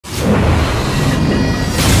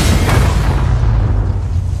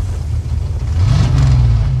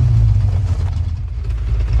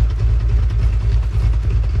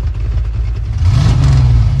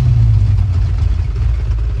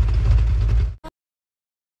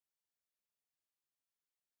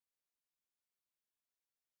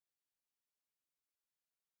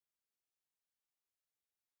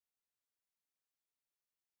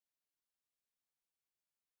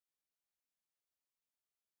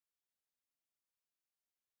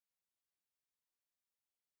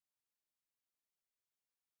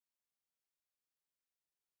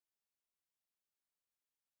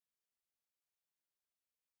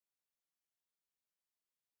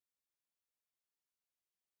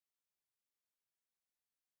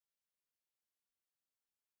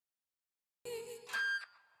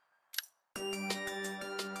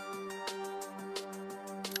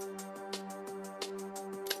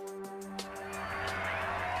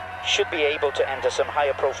Should be able to enter some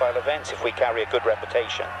higher profile events if we carry a good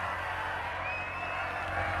reputation.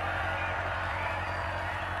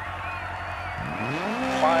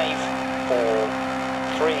 Five, four,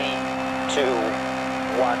 three, two,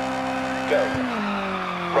 one, go.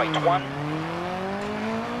 Right 1,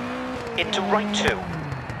 into right 2,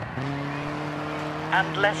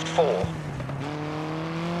 and left 4,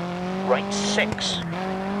 right 6,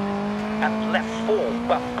 and left 4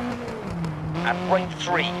 bump, and right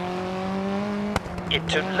 3,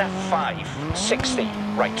 into left 5, 60,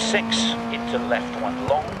 right 6, into left 1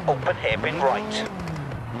 long, open hairpin right,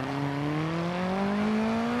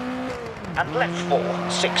 and left 4,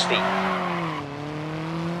 60,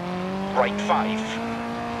 right 5,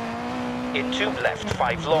 into left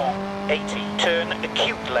 5 long, 80, turn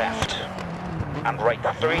acute left, and right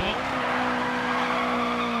 3,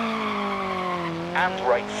 and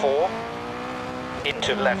right 4,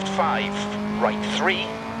 into left 5, right 3,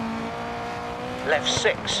 left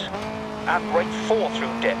 6, and right 4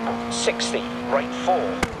 through dip, 60, right 4,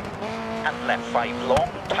 and left 5 long,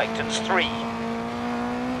 tightens 3,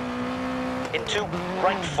 into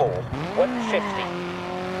right 4,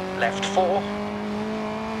 150, left 4,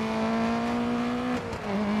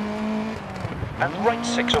 and right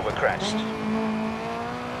 6 over crest,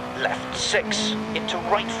 left 6, into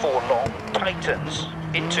right 4 long, tightens,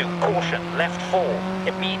 into caution, left 4,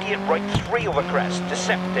 immediate right 3 over crest,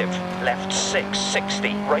 deceptive, left 6,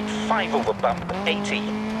 60, right 5 over bump, 80,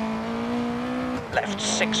 left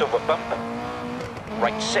 6 over bump,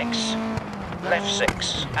 right 6, left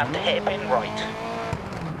 6, and hairpin right,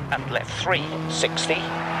 and left 3, 60,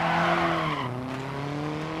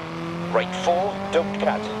 right 4, don't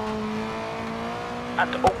cut,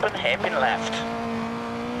 and open hairpin left,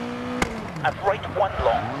 and right 1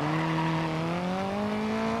 long,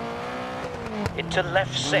 into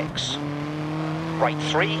left 6, right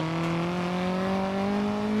 3,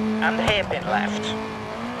 and hairpin left,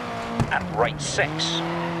 and right 6,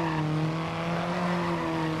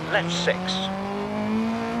 left 6,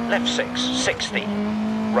 left 6, 60,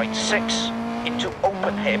 right 6, into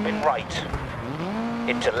open hairpin right,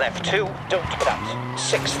 into left 2, don't cut,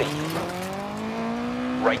 60,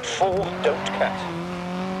 right 4, don't cut,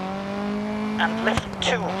 and left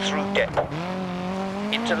 2 through dip,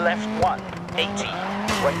 into left 1, 80,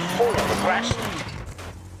 right 4 over crest,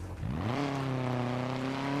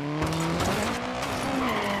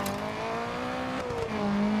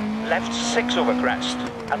 left 6 over crest,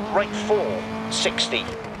 and right 4, 60,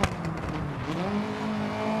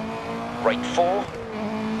 right 4,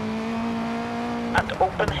 and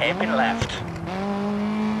open hairpin left,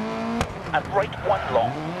 and right 1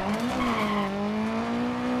 long,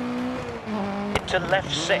 into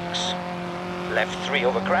left 6, left 3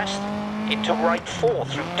 over crest, into right 4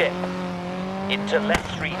 through dip, into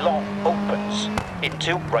left 3 long, opens,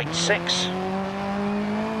 into right 6,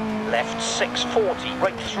 left 6, 40,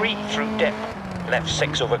 right 3 through dip, left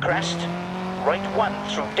 6 over crest, right 1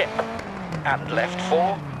 through dip, and left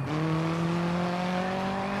 4,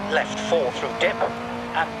 left 4 through dip,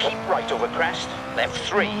 and keep right over crest, left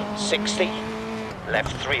 3, 60,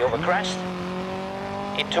 left 3 over crest,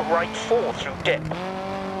 into right 4 through dip,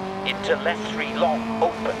 into left 3 long,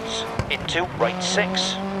 opens, into right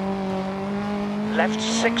 6, left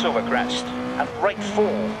 6 over crest, and right 4,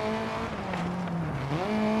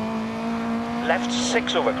 left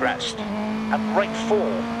 6 over crest, and right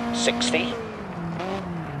 4, 60,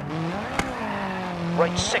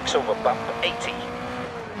 right 6 over bump, 80,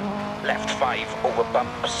 left 5 over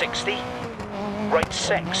bump, 60, right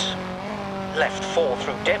 6, left 4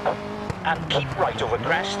 through dip, and keep right over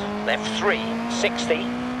crest, left 3, 60,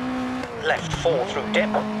 left 4 through dip,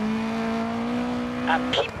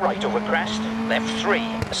 and keep right over crest, left 3,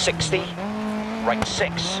 60, right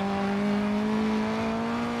 6,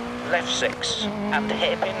 left 6, and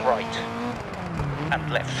hairpin right,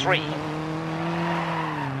 and left 3,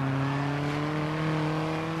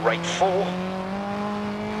 right 4,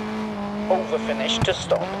 over finish to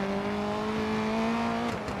stop.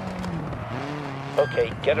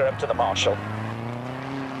 Okay, get her up to the marshal.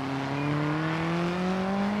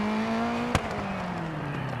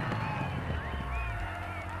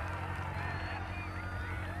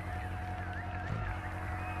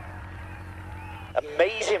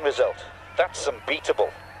 Amazing result. That's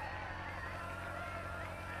unbeatable.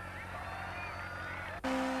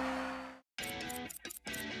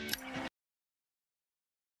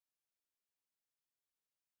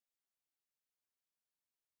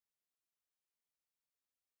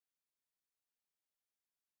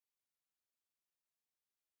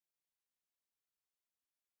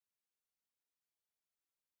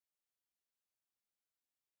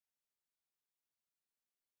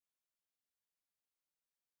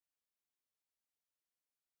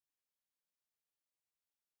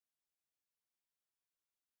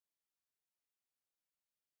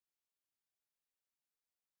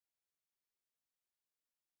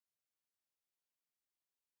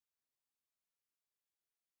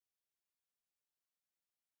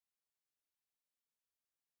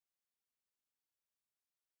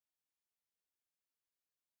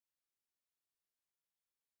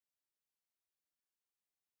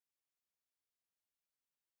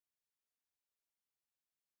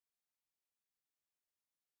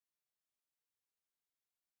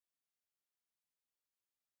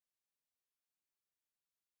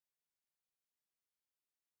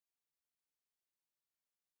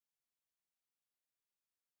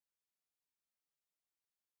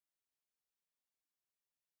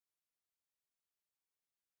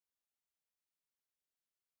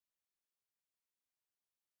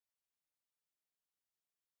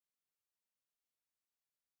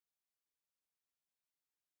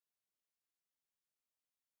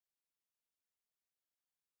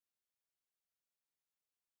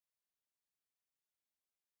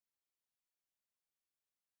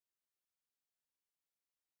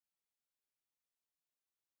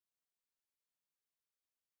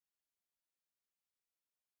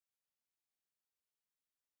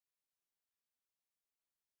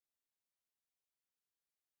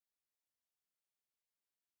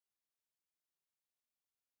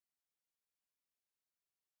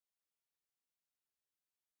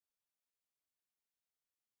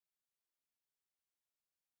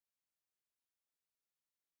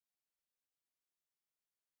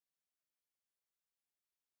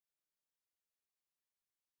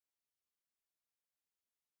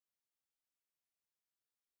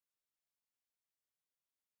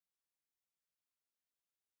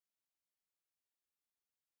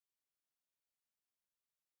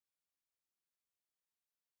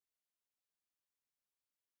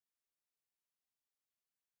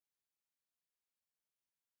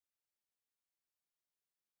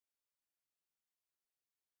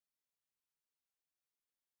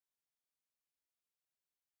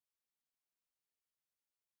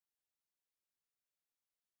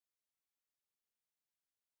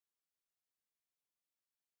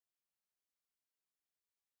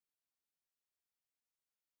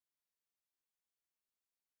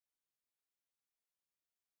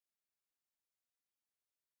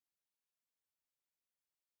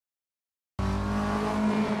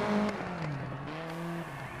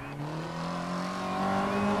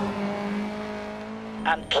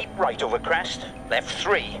 and keep right over crest, left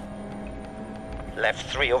 3. Left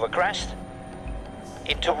 3 over crest,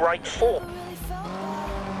 into right 4.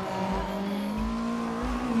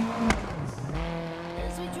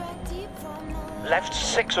 Left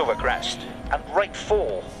 6 over crest, and right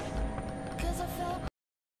 4.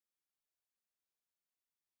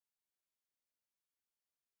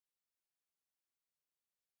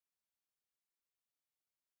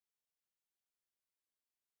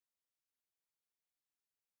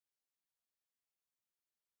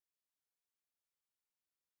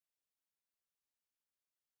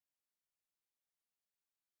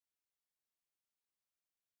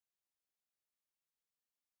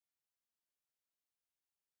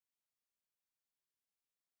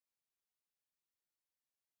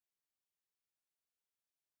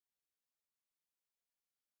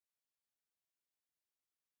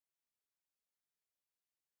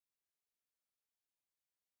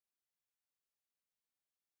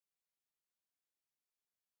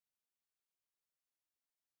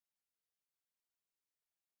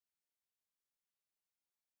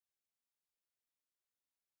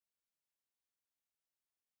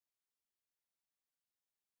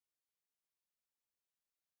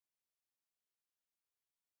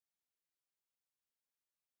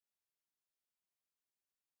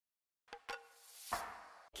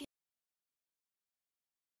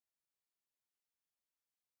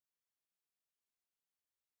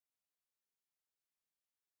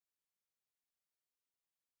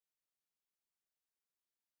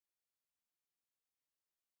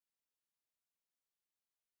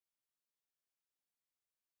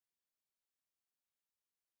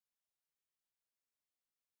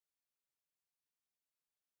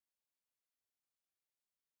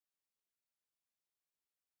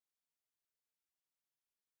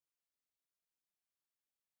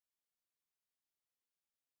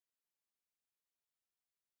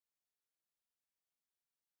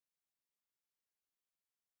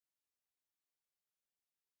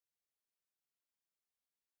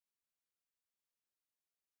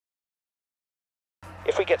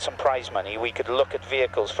 If we get some prize money, we could look at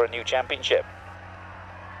vehicles for a new championship.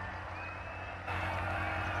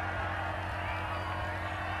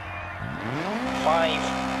 Five,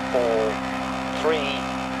 4, 3,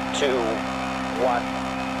 2, 1,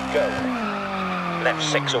 go. Left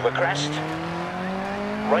 6 over crest.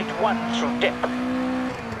 Right 1 through dip.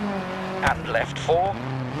 And left 4.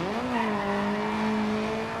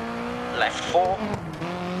 Left 4.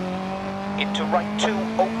 Into right 2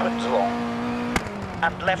 opens long.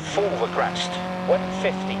 And left 4 over crest,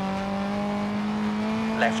 150.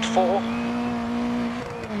 Left 4.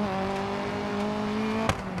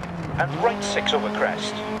 And right 6 over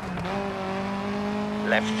crest.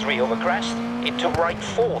 Left 3 over crest, into right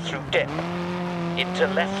 4 through dip. Into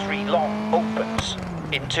left 3 long, opens.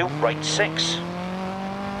 Into right 6.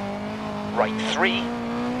 Right 3.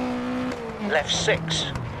 Left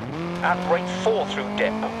 6. And right 4 through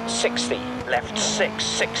dip, 60. Left 6,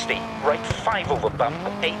 60. Right 5 over bump,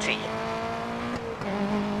 80.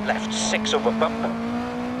 Left 6 over bump.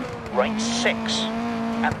 Right 6.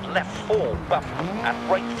 And left 4 bump. And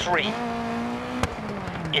right 3.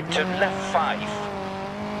 Into left 5.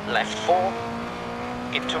 Left 4.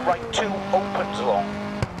 Into right 2 opens long.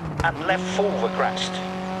 And left 4 over crest.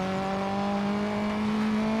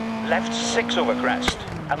 Left 6 over crest.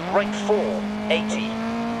 And right 4, 80.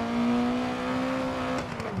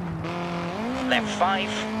 Left 5,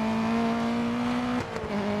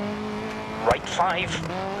 right 5,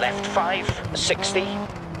 left 5, 60,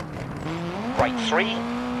 right 3,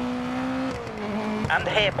 and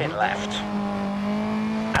hairpin left,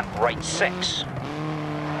 and right 6,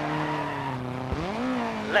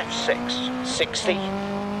 left 6, 60,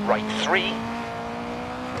 right 3,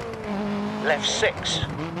 left 6,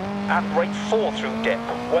 and right 4 through dip,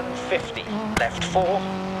 150, left 4,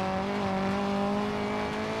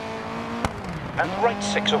 and right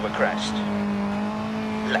 6 over crest.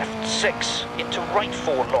 Left 6 into right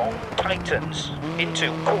 4 long, tightens. Into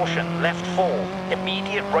caution, left 4.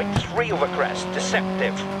 Immediate right 3 over crest,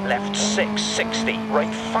 deceptive. Left 6, 60.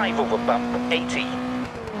 Right 5 over bump, 80.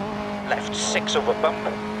 Left 6 over bump.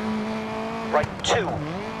 Right 2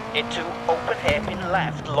 into open hairpin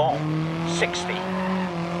left, long, 60.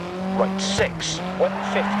 Right 6,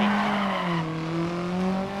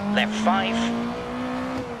 150. Left 5.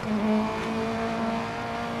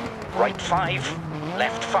 Right 5,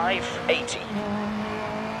 left 5, 80.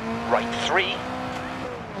 Right 3,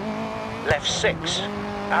 left 6,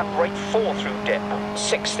 and right 4 through dip,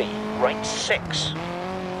 60. Right 6,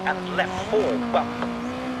 and left 4 bump,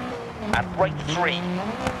 and right 3.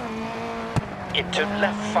 Into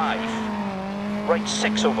left 5, Right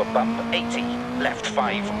 6 over bump 80. Left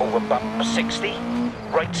 5 over bump 60.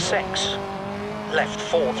 Right 6. Left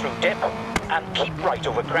 4 through dip. And keep right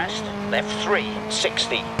over crest. Left 3,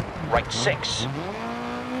 60. Right 6.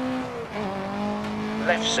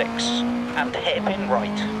 Left 6. And hairpin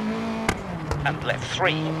right. And left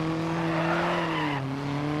 3.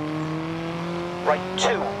 Right 2,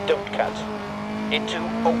 don't cut. Into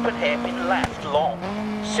open hairpin left, long,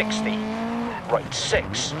 60. Right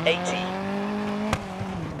 6, 80.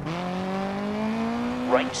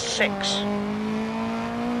 Right 6.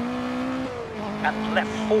 And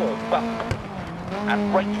left 4, bump.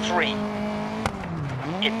 And right 3.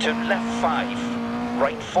 Into left 5.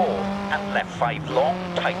 Right 4. And left 5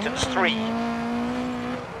 long, tightens 3.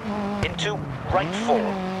 Into right 4.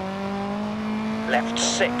 Left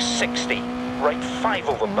 6, 60. Right 5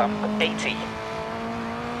 over bump, 80.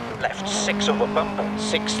 Left 6 over bump,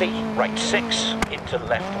 60. Right 6. Into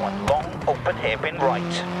left 1 long, open hairpin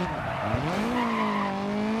right.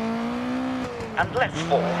 And left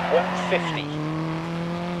 4, 150.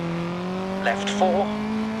 Left 4.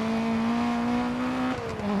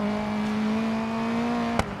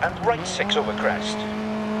 And right 6 over crest.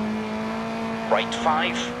 Right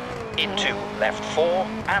 5. Into left 4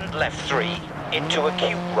 and left 3. Into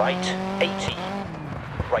acute right, 80.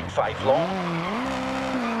 Right 5 long.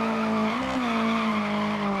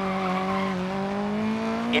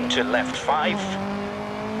 Into left 5.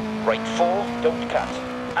 Right 4, don't cut.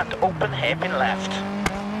 And open hairpin left.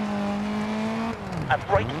 And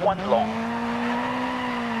right 1 long.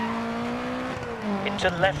 Into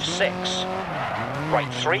left 6.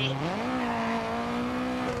 Right 3.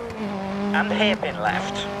 And hairpin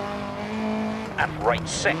left. And right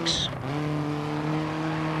 6.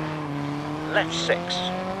 Left 6.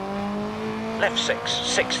 Left 6,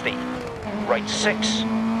 60. Right 6.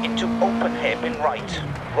 Into open hairpin right.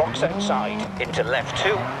 Rocks outside. Into left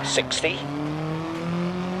 2, 60.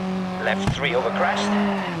 Left 3 over crest.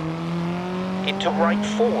 Into right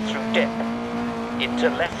 4 through dip. Into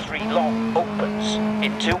left 3 long, opens.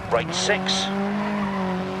 Into right 6.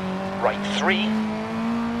 Right 3.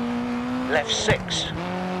 Left 6.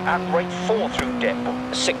 And right 4 through dip.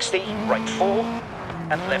 60. Right 4.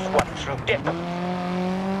 And left 1 through dip.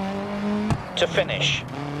 To finish.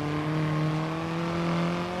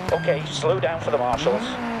 Okay, slow down for the marshals.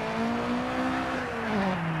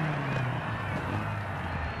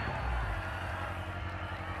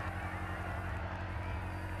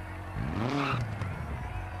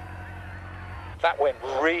 That went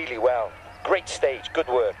really well. Great stage, good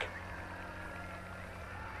work.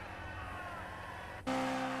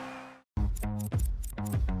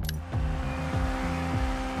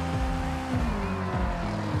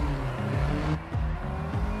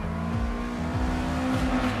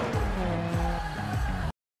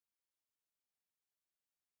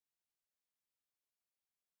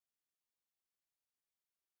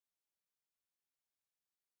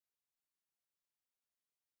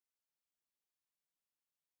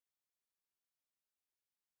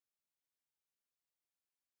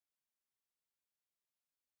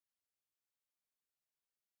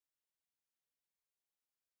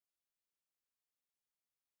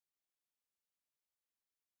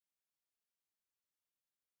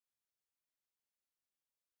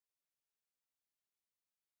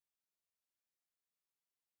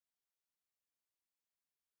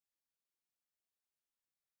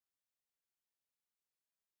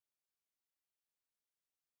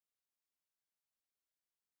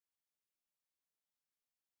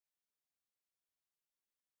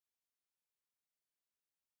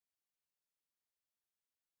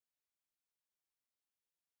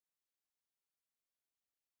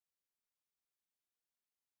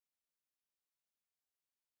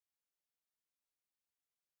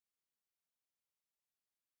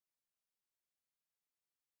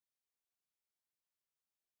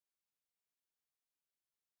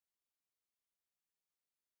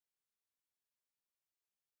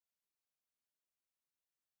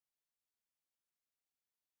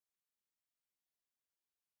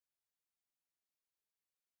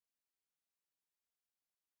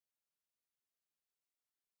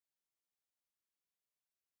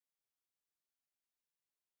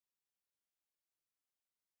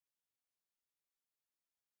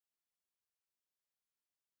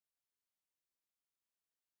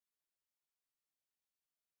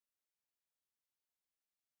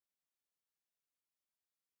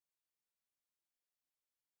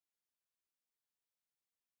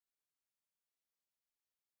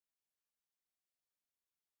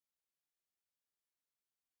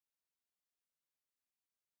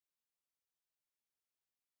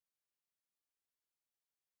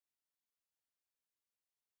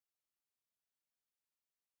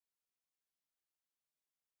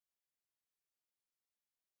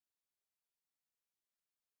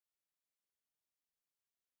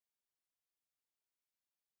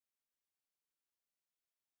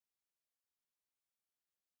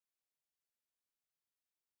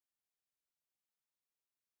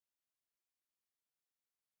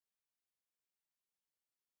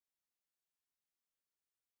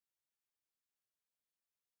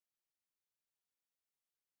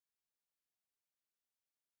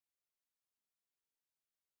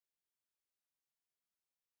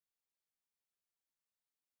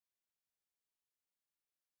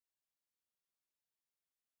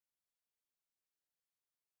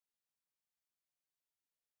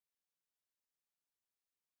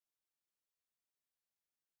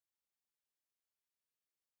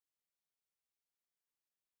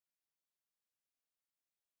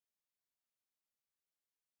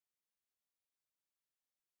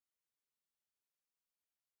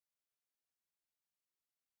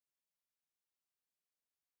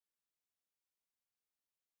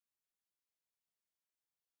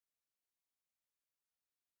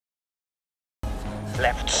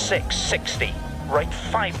 left 6, 60, right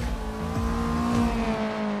 5.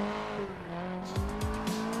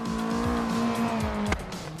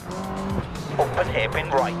 Open hairpin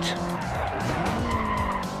right.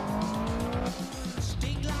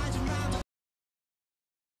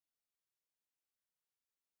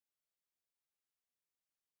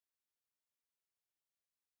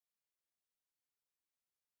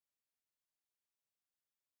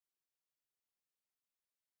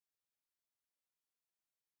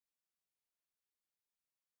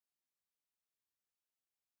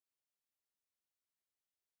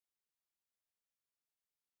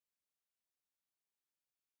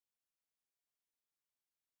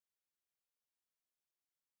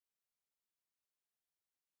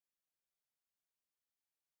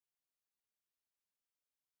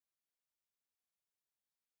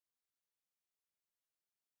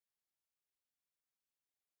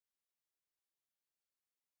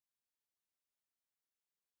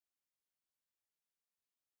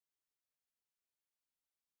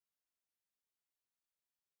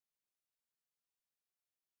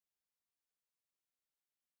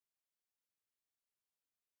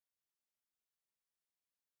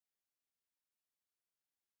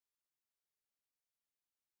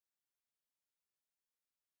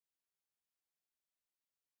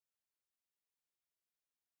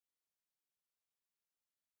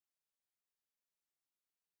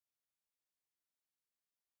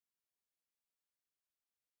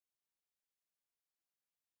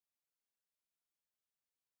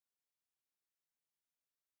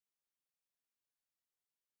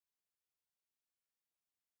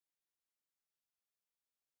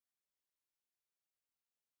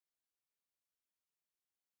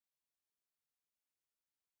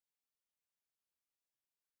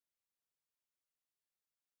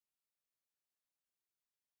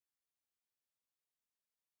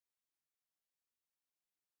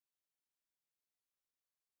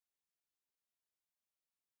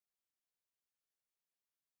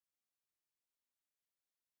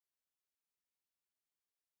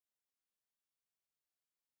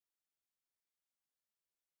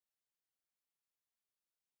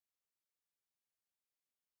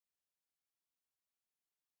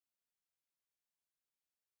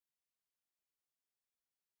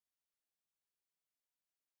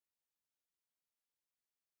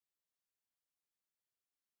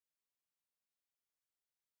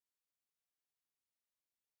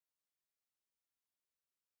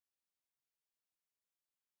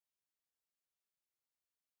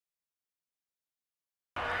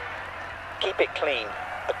 Keep it clean.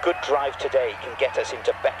 A good drive today can get us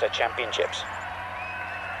into better championships.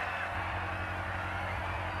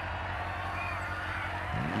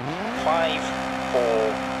 Five, 4,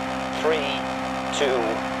 3, 2,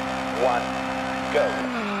 1, go.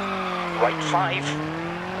 Right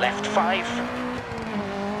 5, left 5,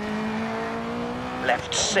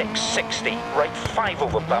 left 6, 60, right 5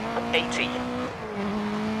 over bump, 80,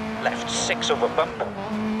 left 6 over bump,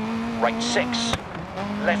 right 6,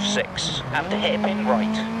 left 6, and hairpin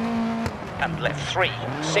right, and left 3,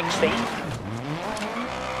 60,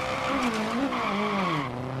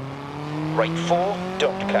 right 4,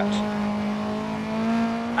 don't cut,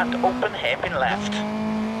 and open hairpin left,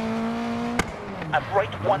 and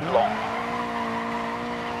right 1 long,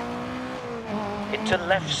 into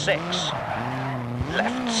left 6,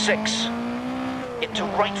 left 6, into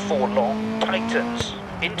right 4 long, tightens,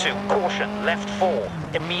 into caution, left 4,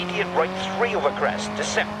 immediate right 3 over crest,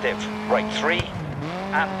 deceptive, right 3,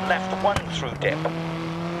 and left 1 through dip,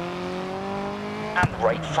 and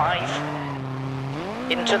right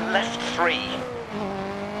 5, into left 3,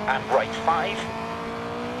 and right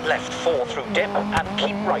 5, left 4 through dip, and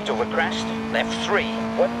keep right over crest, left 3,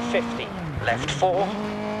 150, left 4,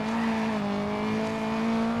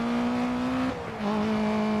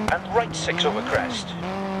 and right 6 over crest,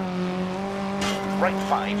 right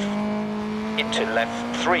 5, into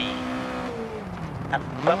left 3, and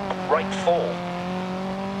bump right 4,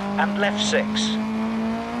 and left 6,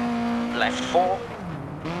 left 4,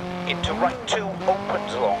 into right 2,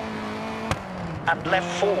 opens long, and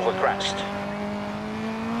left 4 over crest,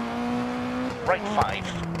 right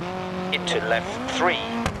 5, into left 3,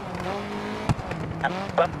 and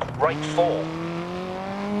bump right 4,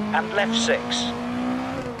 and left 6,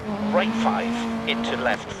 right 5, into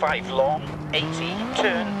left 5 long, 80,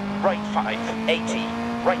 turn, right 5, 80,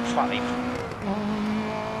 right 5,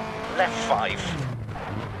 left 5,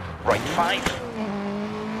 right 5,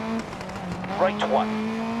 right 1,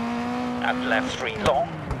 and left 3 long,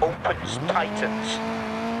 opens, tightens,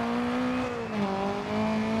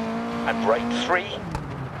 and right 3,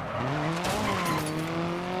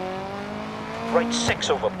 Right 6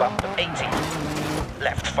 over bump 80.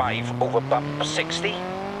 Left 5 over bump 60.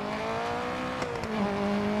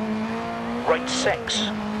 Right 6.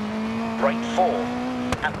 Right 4.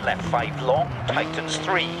 And left 5 long, tightens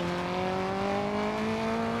 3.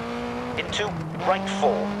 Into right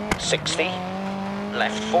 4, 60.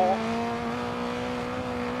 Left 4.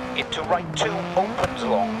 Into right 2, opens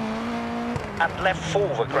long. And left 4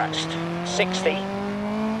 over crest, 60.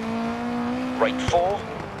 Right 4.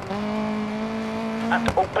 And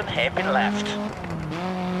open hairpin left.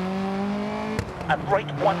 And right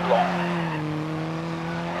 1 long.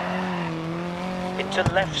 Into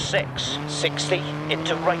left 6, 60.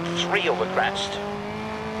 Into right 3 over crest.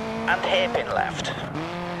 And hairpin left.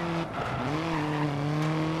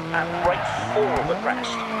 And right 4 over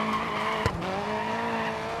crest.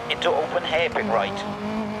 Into open hairpin right.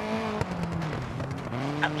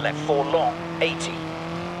 And left 4 long, 80.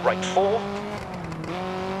 Right 4.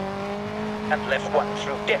 And left 1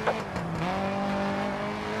 through dip.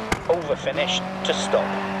 Over finish to stop.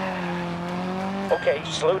 Okay,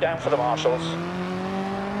 slow down for the marshals.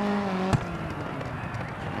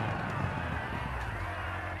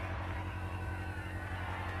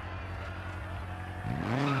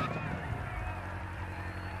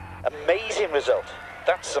 Amazing result.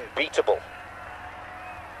 That's unbeatable.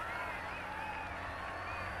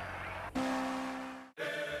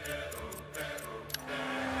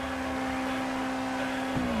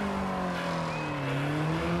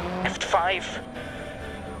 Left 5.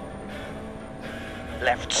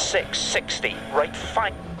 Left 6, 60. Right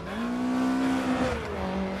 5.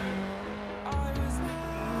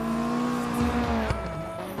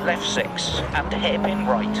 Left 6 and hairpin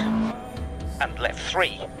right. And left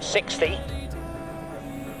 3, 60.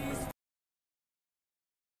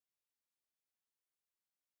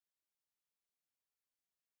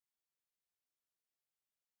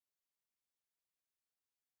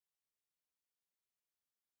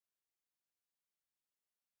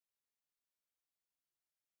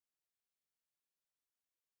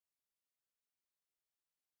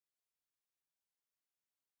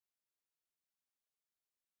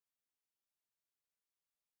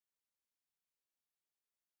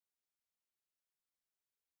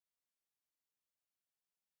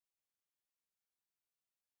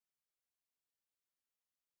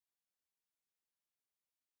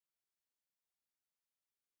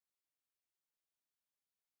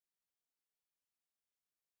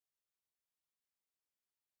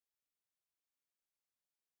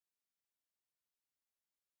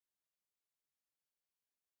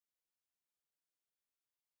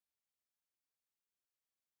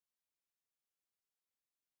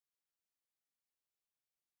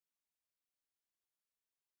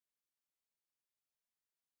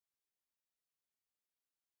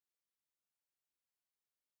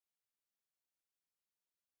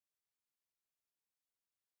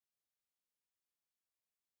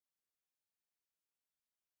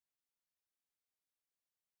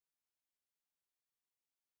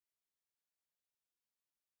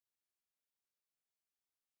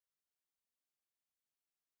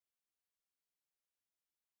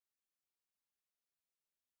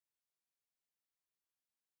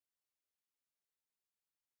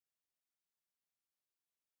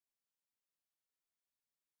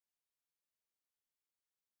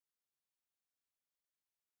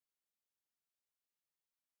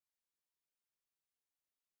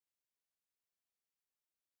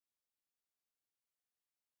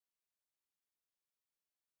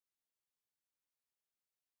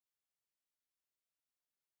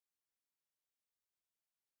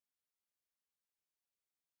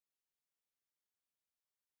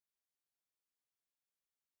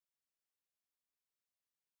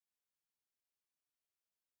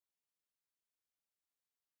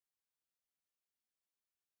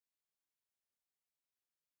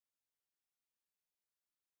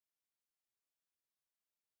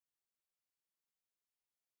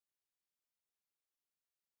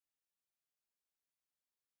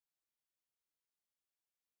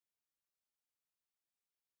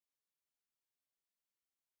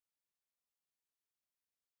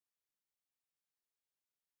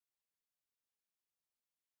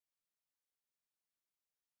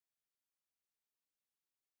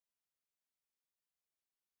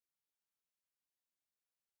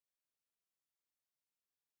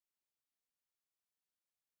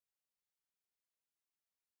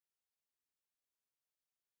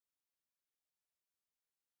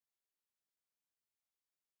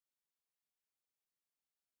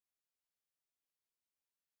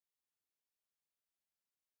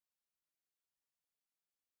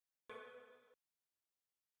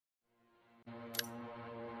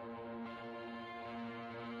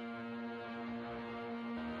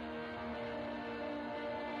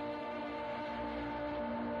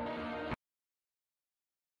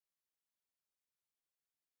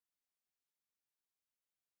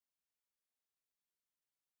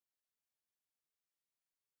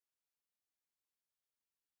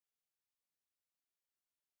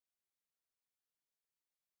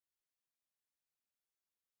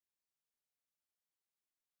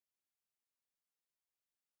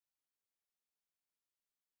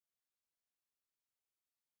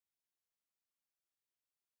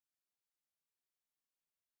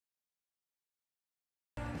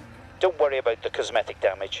 Don't worry about the cosmetic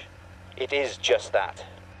damage. It is just that.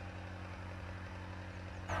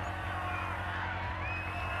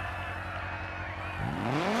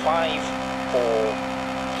 Five, 4,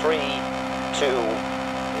 3, 2,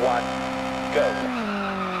 1, go.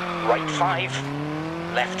 Right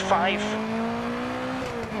 5, left 5,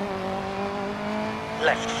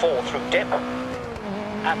 left 4 through dip,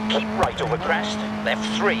 and keep right over crest,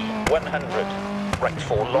 left 3, 100, right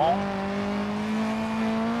 4 long,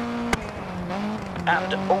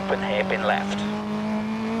 and open hairpin left,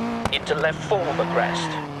 into left 4 over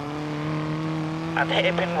crest, and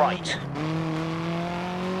hairpin right,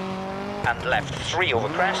 and left 3 over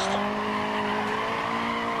crest,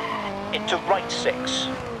 into right 6,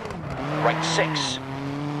 right 6,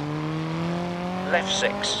 left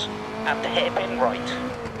 6, and hairpin right,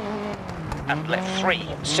 and left 3,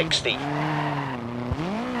 60,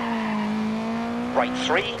 right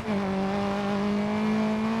 3,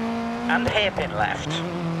 and hairpin left,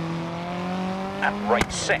 and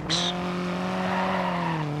right 6,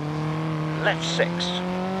 left 6,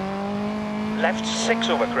 left 6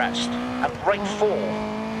 over crest, and right 4,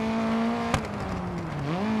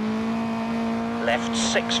 left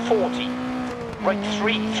 640, right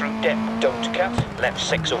 3 through dip, don't cut, left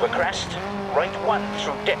 6 over crest, right 1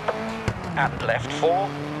 through dip, and left 4,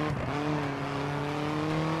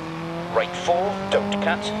 right 4, don't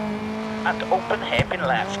cut, and open hairpin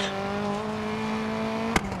left,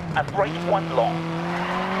 and right 1 long,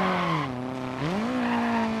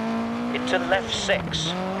 into left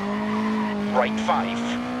 6, right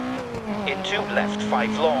 5, into left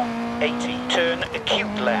 5 long, 80, turn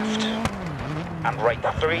acute left, and right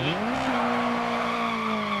 3,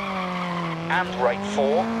 and right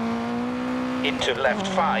 4, into left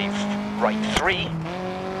 5, right 3,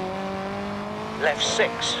 left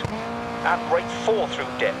 6, and right 4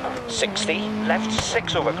 through dip, 60, left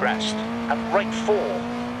 6 over crest, and right 4,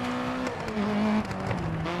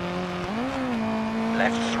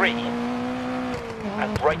 left 3,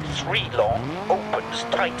 and right 3 long, opens,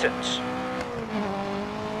 tightens,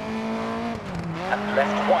 and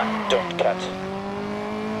left 1, don't cut,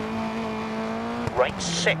 right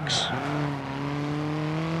 6,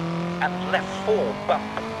 and left 4, bump,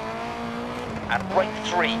 and right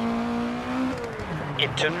 3,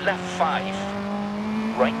 into left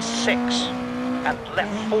 5, right 6, and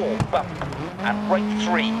left 4, bump, and right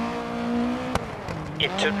 3,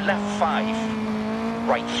 into left 5,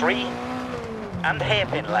 right 3, and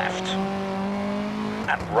hairpin left,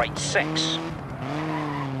 and right 6,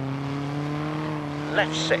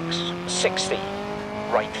 left 6, 60,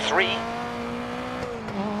 right 3,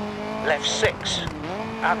 left 6,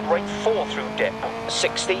 and right 4 through dip,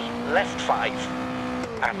 60, left 5,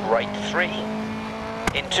 and right 3,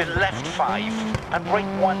 into left 5, and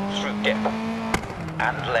right 1 through dip,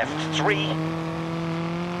 and left 3,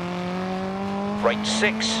 right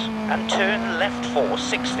 6, and turn left 4,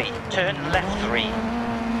 60, turn left 3,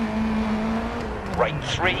 right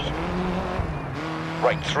 3,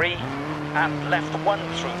 right 3, and left 1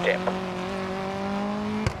 through dip,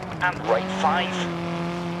 and right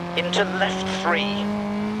 5, into left 3,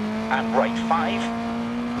 and right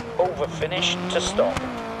 5, over finish to stop.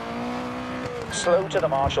 Slow to the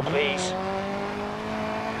marshal, please.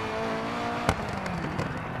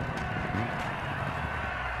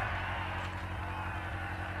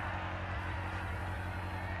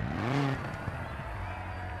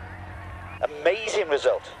 Amazing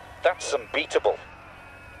result. That's unbeatable.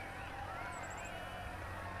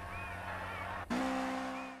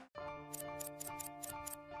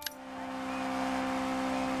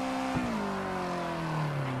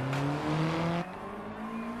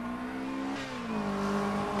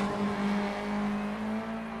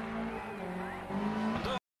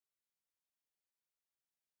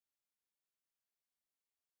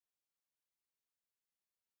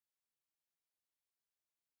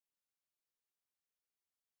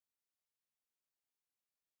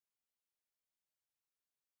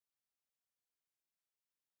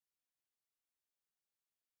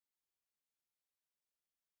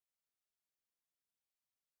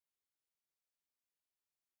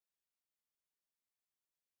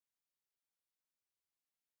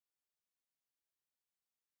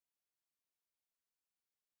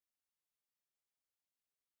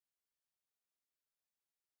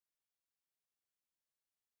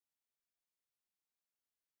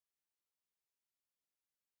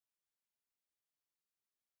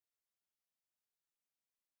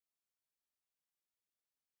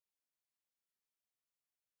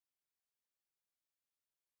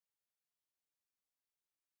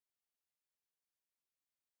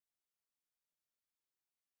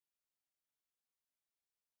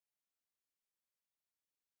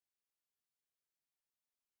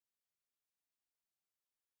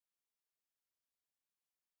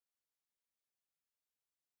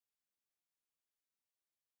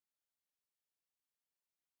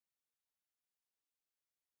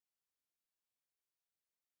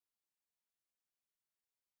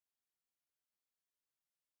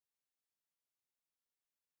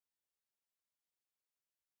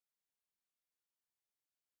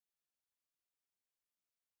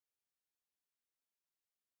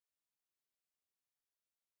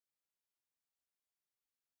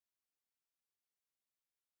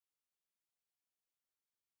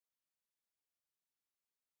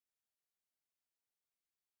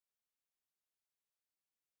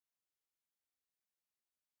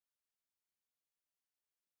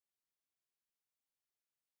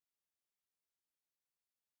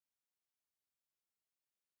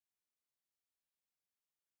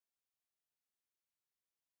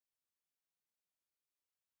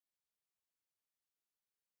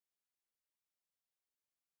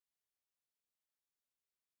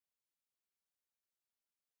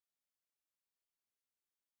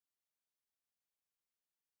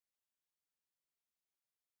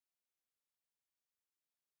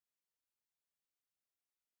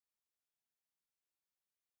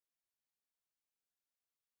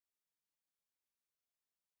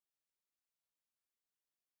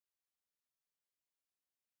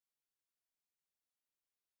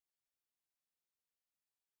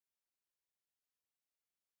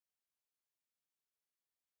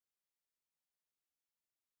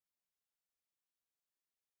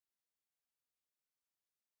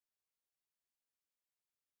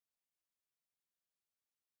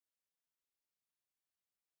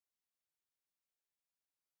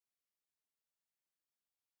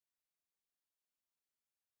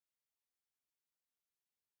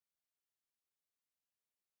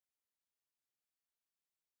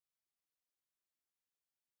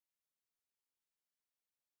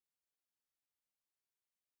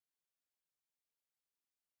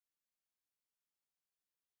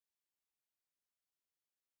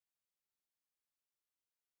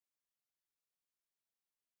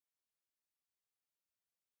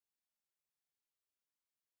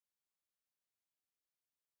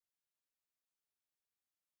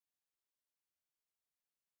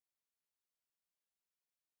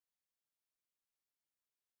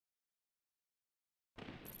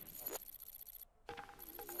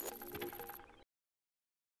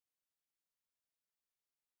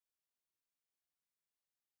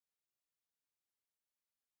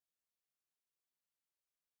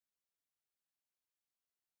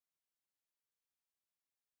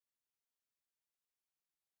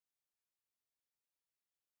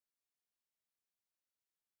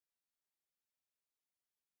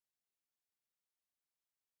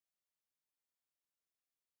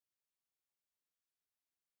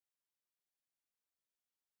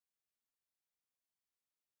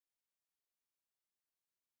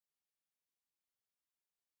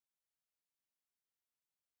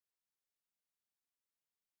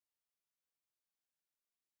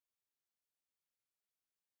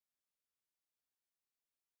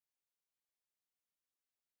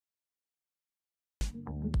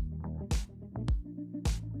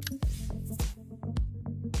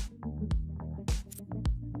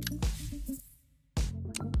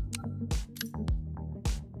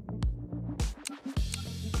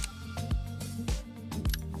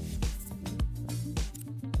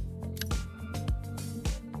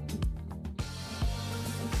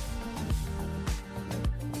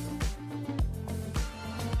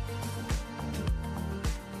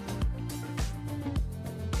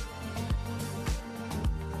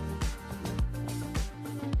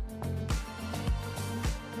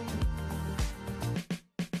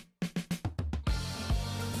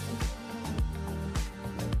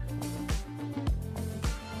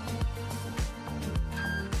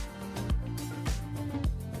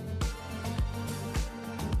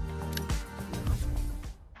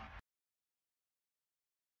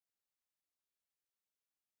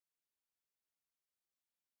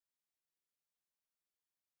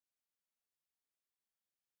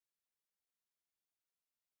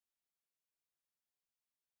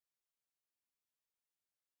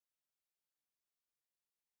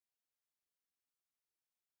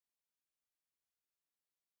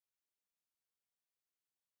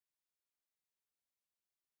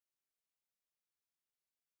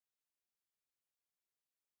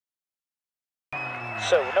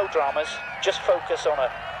 So no dramas, just focus on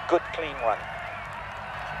a good clean run.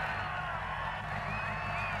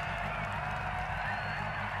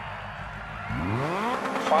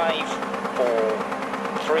 5, 4,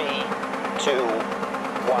 3, 2,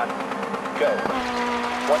 1, go.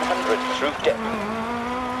 100 through dip.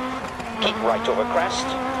 Keep right over crest.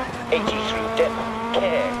 80 through dip.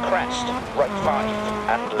 Care, crest. Right 5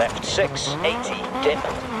 and left 6. 80, dip.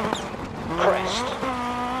 Crest.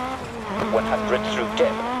 100 through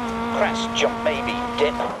dip. Crest, jump maybe,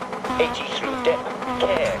 dip. 80 through dip.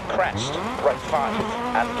 Care, crest. Right 5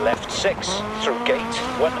 and left 6. Through gate,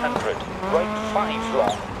 100. Right 5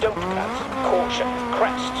 long, don't cut. Caution,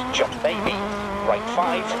 crest, jump maybe. Right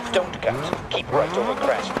 5, don't cut. Keep right over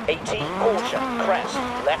crest. 80, caution, crest.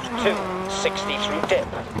 Left 2, 60 through dip.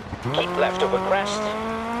 Keep left over crest.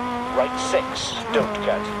 Right 6, don't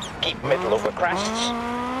cut. Keep middle over crests.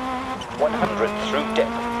 100 through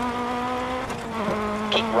dip.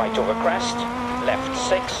 Keep right over crest. Left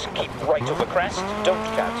 6, keep right over crest. Don't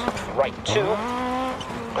cut. Right 2.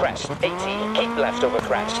 Crest, 80, keep left over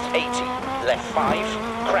crest, 80, left 5,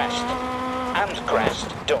 crest, and crest,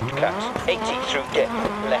 don't cut, 80 through dip,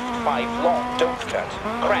 left 5 long, don't cut,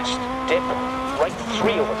 crest, dip, right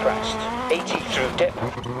 3 over crest, 80 through dip,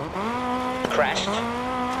 crest,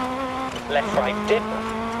 left 5 dip,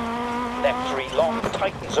 left 3 long,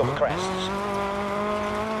 tightens over crests,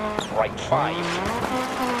 right 5,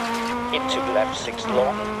 into left 6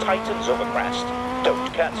 long, tightens over crest,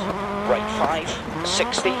 don't cut, right 5,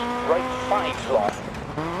 60, right 5 long,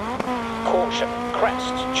 caution,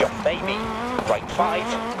 crest, jump maybe, right 5,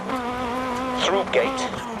 through gate,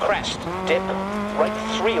 crest, dip, right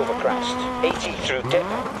 3 over crest, 80 through dip,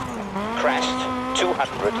 crest,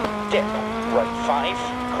 200, dip, right 5,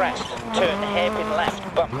 crest, turn hairpin left,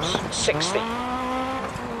 bumps, 60,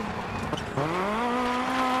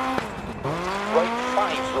 right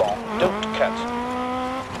 5 long, don't cut,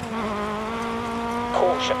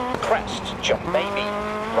 caution, crest, jump maybe,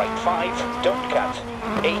 right 5, don't cut,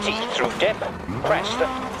 80 through dip, crest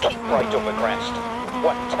and keep right over crest,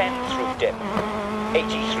 110 through dip, 80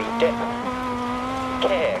 through dip,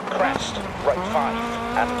 care, crest, right 5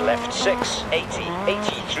 and left 6, 80,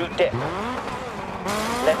 80 through dip,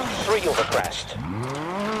 left 3 over crest,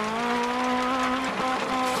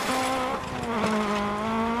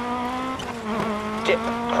 dip,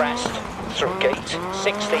 crest, through gate,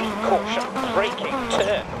 60, caution, braking,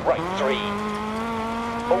 turn, right 3,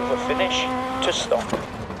 over finish, to stop.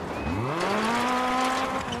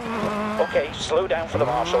 Okay, slow down for the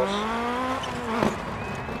marshals.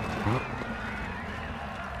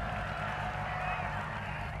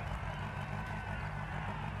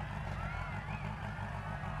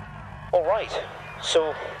 Alright,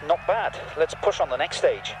 so not bad. Let's push on the next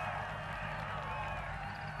stage.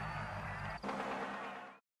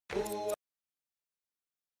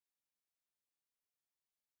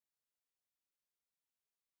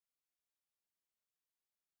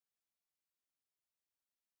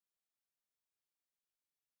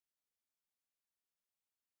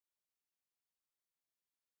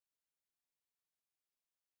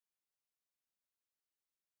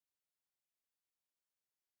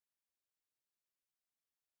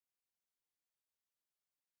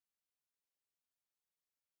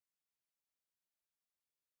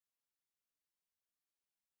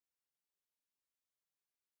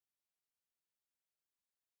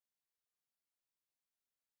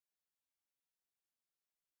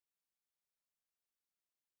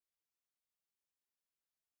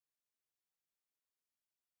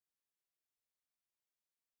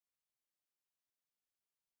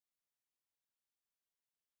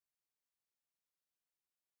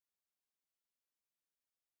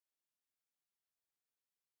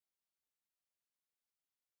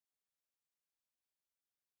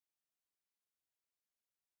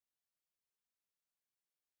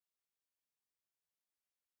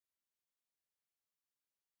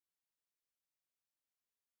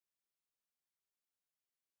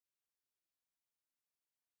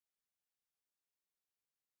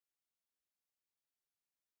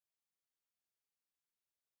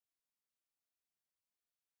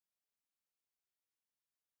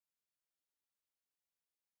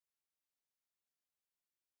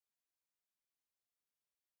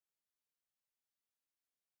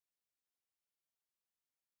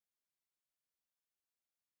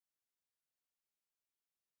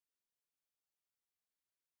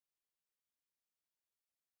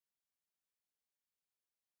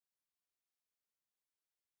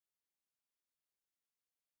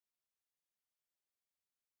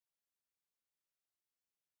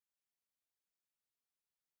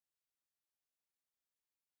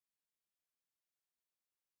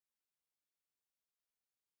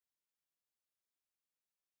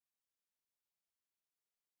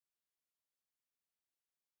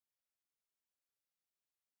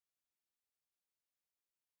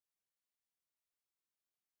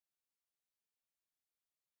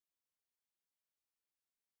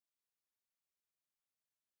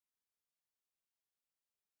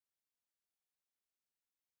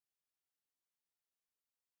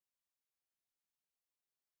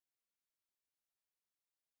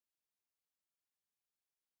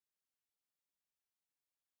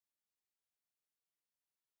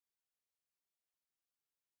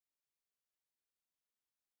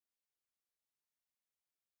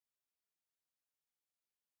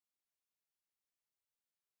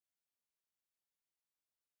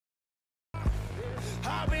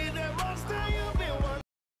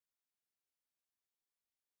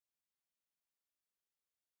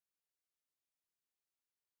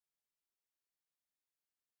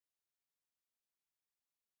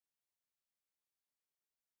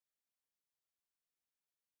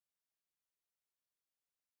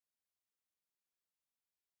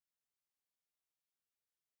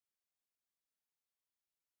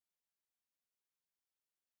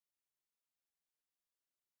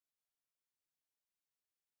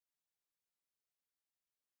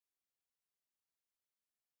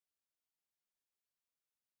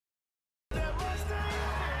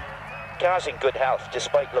 car's in good health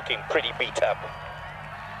despite looking pretty beat up.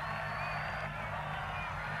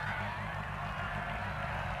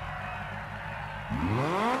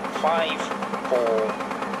 Five, 4,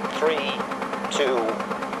 3, 2,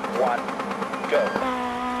 1, go.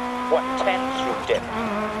 110 through dip.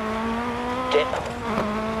 Dip.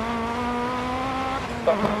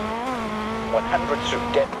 Bump. 100 through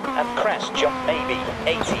dip and crest, jump maybe.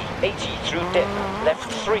 80 through dip,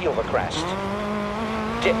 left 3 over crest.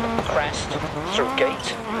 Dip, crest, through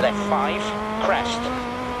gate, left 5, crest,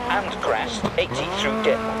 and crest. 80 through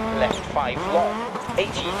dip, left 5 long,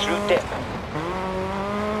 80 through dip.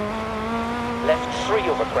 Left 3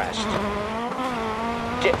 over crest.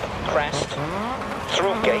 Dip, crest,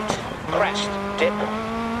 through gate, crest, dip,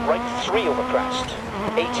 right 3 over crest.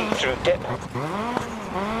 80 through dip,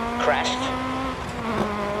 crest,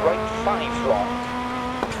 right 5 long,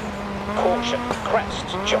 caution, crest,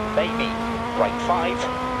 jump maybe, right 5,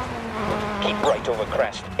 keep right over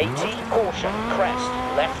crest, 80, caution, crest,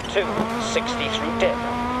 left 2, 60 through dip,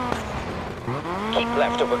 keep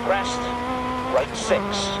left over crest, right 6,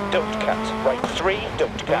 don't cut, right 3,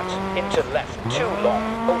 don't cut, into left 2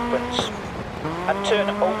 long, opens, and turn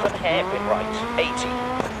open hairpin right, 80,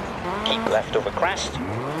 keep left over crest,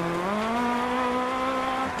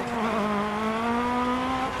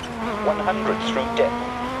 100 through dip,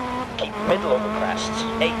 keep middle over crests,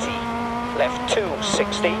 80, left 2,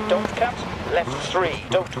 60, don't cut, left 3,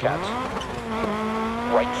 don't cut,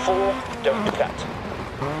 right 4, don't cut,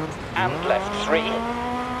 and left 3,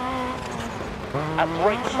 and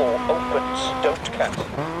right 4 opens, don't cut,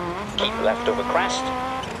 keep left over crest,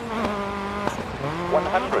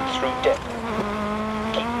 100 through dip,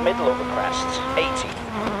 keep middle over crests, 80,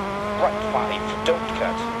 right 5, don't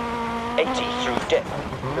cut, 80 through dip,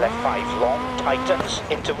 left 5 long, tightens,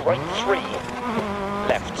 into right 3,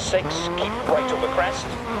 left 6, keep right over crest,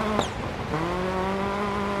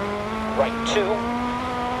 right 2,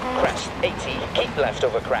 crest 80, keep left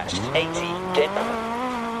over crest, 80, dip,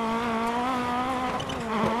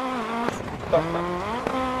 bump,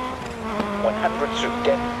 100 through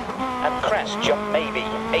dip, and crest, jump maybe,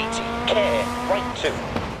 80, care, right 2,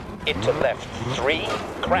 into left 3,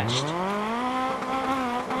 crest,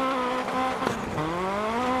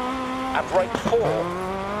 and right 4,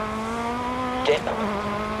 dip,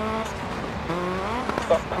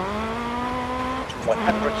 bump,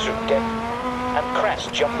 100 through dip, and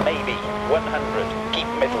crest, jump maybe, 100, keep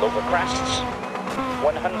middle over crests,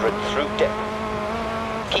 100 through dip,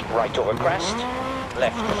 keep right over crest,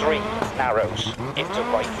 left 3, narrows, into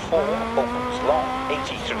right 4, opens long,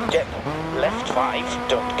 80 through dip, left 5,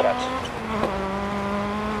 don't cut,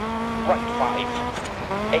 right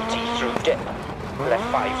 5, 80 through dip, left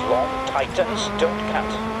 5 long, tightens, don't cut,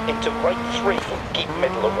 into right 3, keep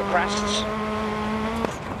middle over crests,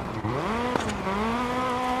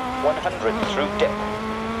 100 through dip,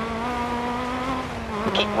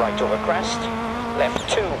 keep right over crest, left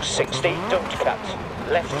 2, 60, don't cut,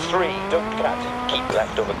 left 3, don't cut, keep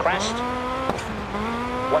left over crest,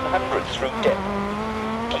 100 through dip,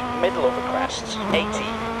 keep middle over crests, 80,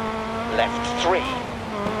 left 3,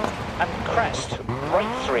 and crest,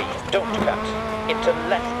 right 3, don't cut, into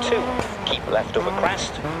left 2, keep left over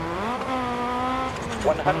crest,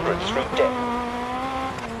 100 through dip,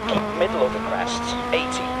 keep middle over crests, 80,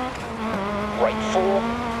 right 4,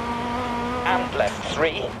 and left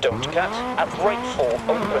 3, don't cut, and right 4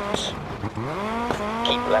 opens,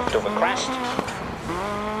 keep left over crest,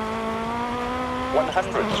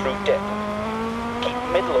 100 through dip, keep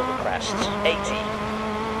middle over crests, 80,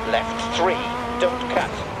 left 3, don't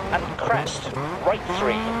cut, and crest, right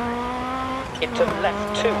 3, into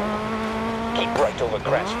left 2, keep right over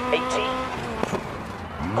crest, 80,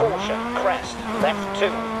 caution, crest, left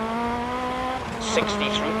 2, 60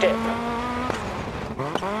 through dip,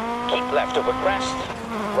 keep left over crest,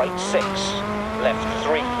 right 6, left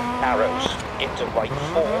 3, narrows, into right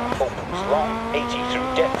 4, opens long, 80 through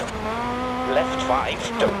dip, left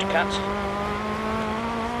 5, don't cut,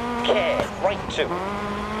 care, right 2,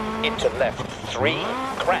 into left 3,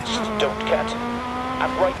 crest, don't cut,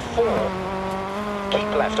 and right 4, keep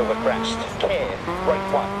left over crest, care,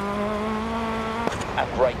 right 1,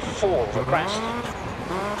 and right 4 over crest,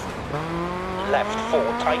 left 4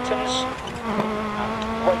 tightens, and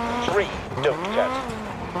right 3, don't cut,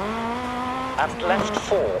 and left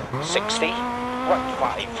 4, 60, right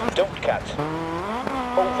 5, don't cut,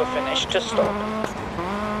 over finish to stop.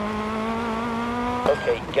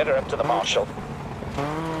 Okay, get her up to the marshal.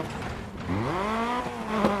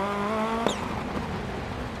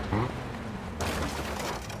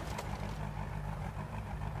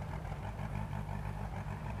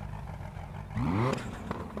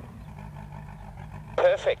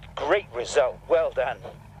 result. Well done.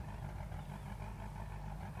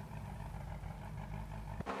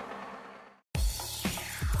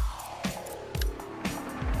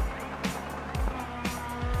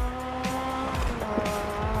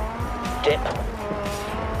 Dip.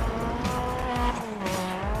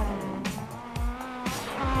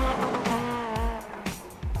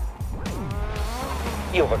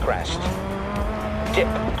 Over crest. Dip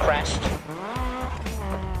crest.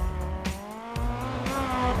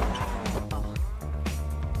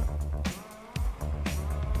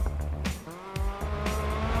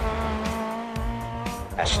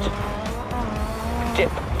 Crest.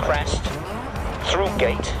 Dip crest. Through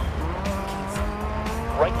gate.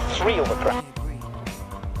 Right 3 over crest.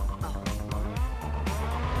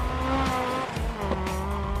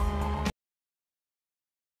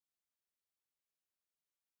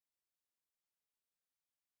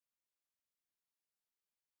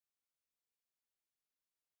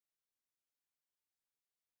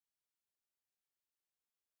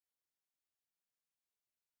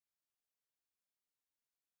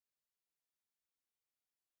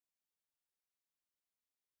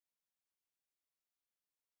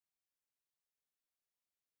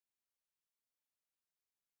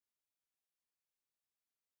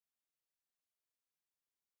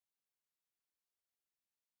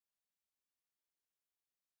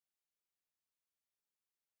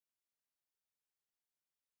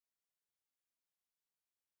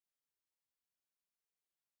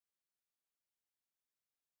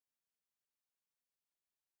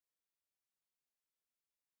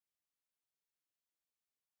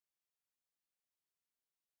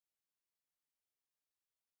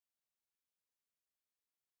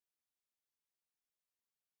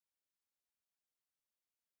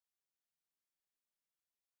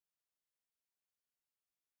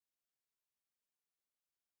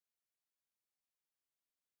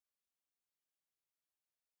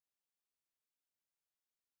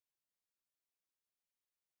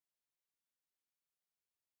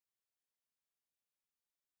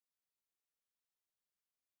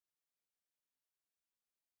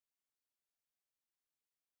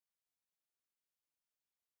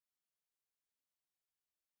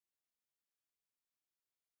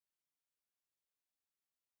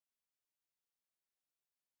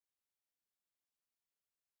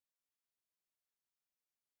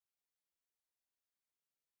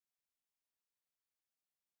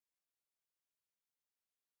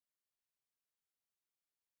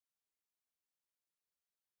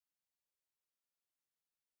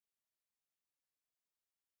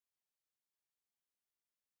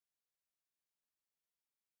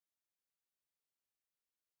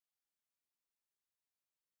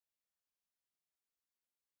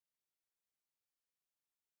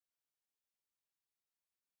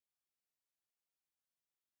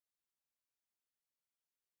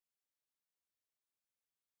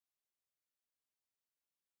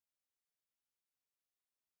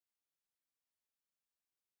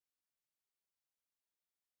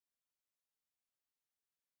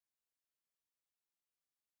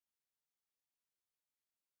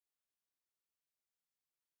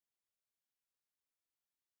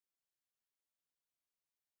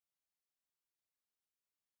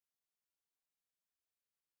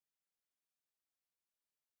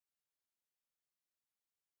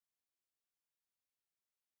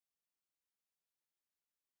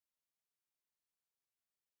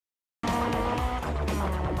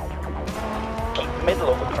 Middle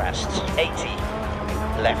over crests, 80.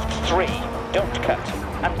 Left 3, don't cut,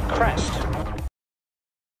 and crest.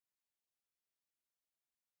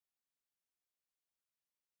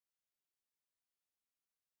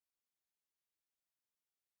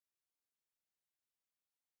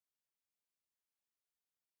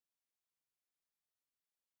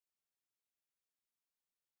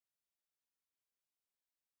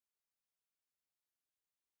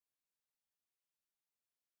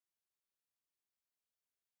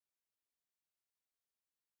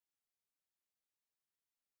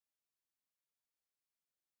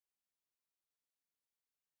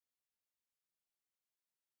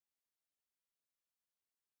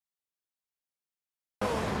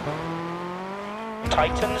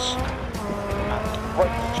 Tightens, and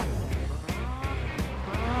right.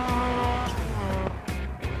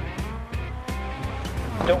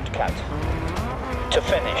 Don't cut. To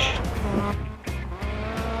finish.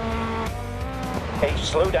 Okay,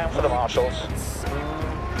 slow down for the marshals.